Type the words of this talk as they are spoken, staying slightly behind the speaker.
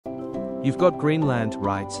You've got Greenland,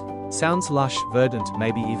 right? Sounds lush, verdant,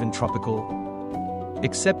 maybe even tropical.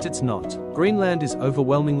 Except it's not. Greenland is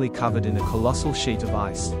overwhelmingly covered in a colossal sheet of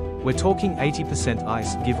ice. We're talking 80%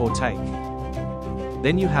 ice, give or take.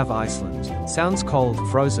 Then you have Iceland. Sounds cold,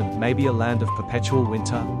 frozen, maybe a land of perpetual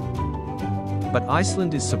winter. But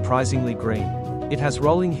Iceland is surprisingly green. It has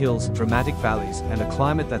rolling hills, dramatic valleys, and a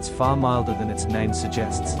climate that's far milder than its name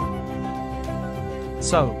suggests.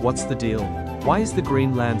 So, what's the deal? Why is the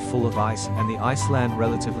Greenland full of ice and the Iceland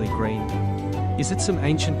relatively green? Is it some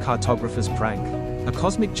ancient cartographer's prank? A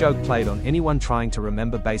cosmic joke played on anyone trying to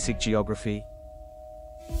remember basic geography?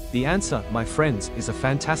 The answer, my friends, is a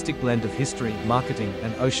fantastic blend of history, marketing,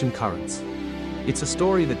 and ocean currents. It's a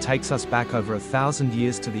story that takes us back over 1,000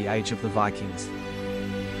 years to the age of the Vikings.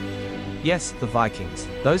 Yes, the Vikings,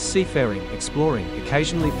 those seafaring, exploring,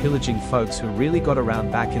 occasionally pillaging folks who really got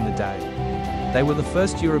around back in the day. They were the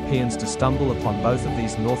first Europeans to stumble upon both of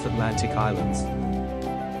these North Atlantic islands.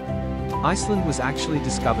 Iceland was actually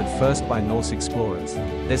discovered first by Norse explorers.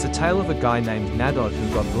 There's a tale of a guy named Nadod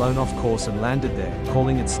who got blown off course and landed there,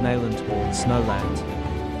 calling it Snaland or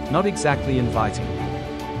Snowland. Not exactly inviting.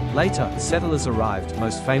 Later, settlers arrived,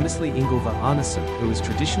 most famously Ingolfur Arnason, who is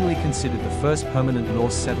traditionally considered the first permanent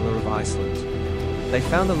Norse settler of Iceland. They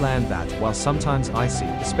found a land that, while sometimes icy,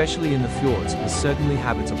 especially in the fjords, was certainly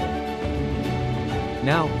habitable.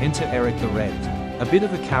 Now, enter Erik the Red. A bit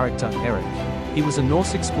of a character, Erik. He was a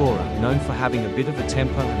Norse explorer, known for having a bit of a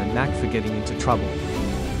temper and a knack for getting into trouble.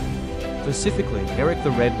 Specifically, Erik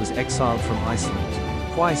the Red was exiled from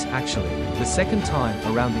Iceland. Twice, actually. The second time,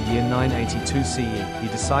 around the year 982 CE, he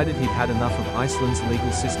decided he'd had enough of Iceland's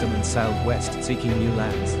legal system and sailed west, seeking new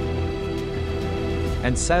lands.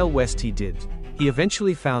 And sail west he did. He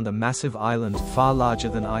eventually found a massive island, far larger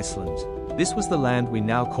than Iceland. This was the land we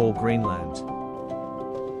now call Greenland.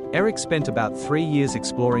 Erik spent about 3 years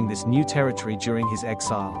exploring this new territory during his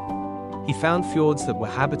exile. He found fjords that were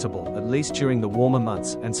habitable, at least during the warmer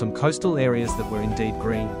months, and some coastal areas that were indeed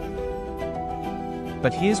green.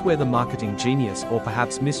 But here's where the marketing genius, or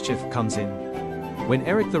perhaps mischief, comes in. When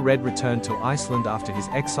Erik the Red returned to Iceland after his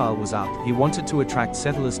exile was up, he wanted to attract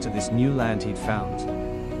settlers to this new land he'd found.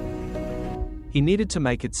 He needed to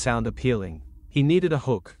make it sound appealing. He needed a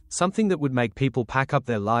hook, something that would make people pack up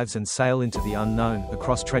their lives and sail into the unknown,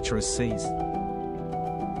 across treacherous seas.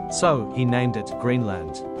 So, he named it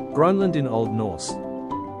Greenland. Groenland in Old Norse.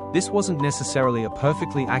 This wasn't necessarily a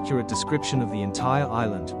perfectly accurate description of the entire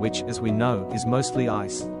island, which, as we know, is mostly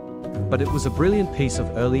ice. But it was a brilliant piece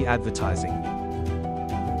of early advertising.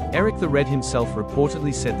 Erik the Red himself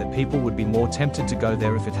reportedly said that people would be more tempted to go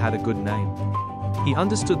there if it had a good name. He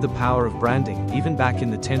understood the power of branding, even back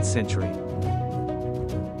in the 10th century.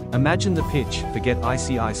 Imagine the pitch, forget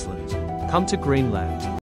icy Iceland. Come to Greenland.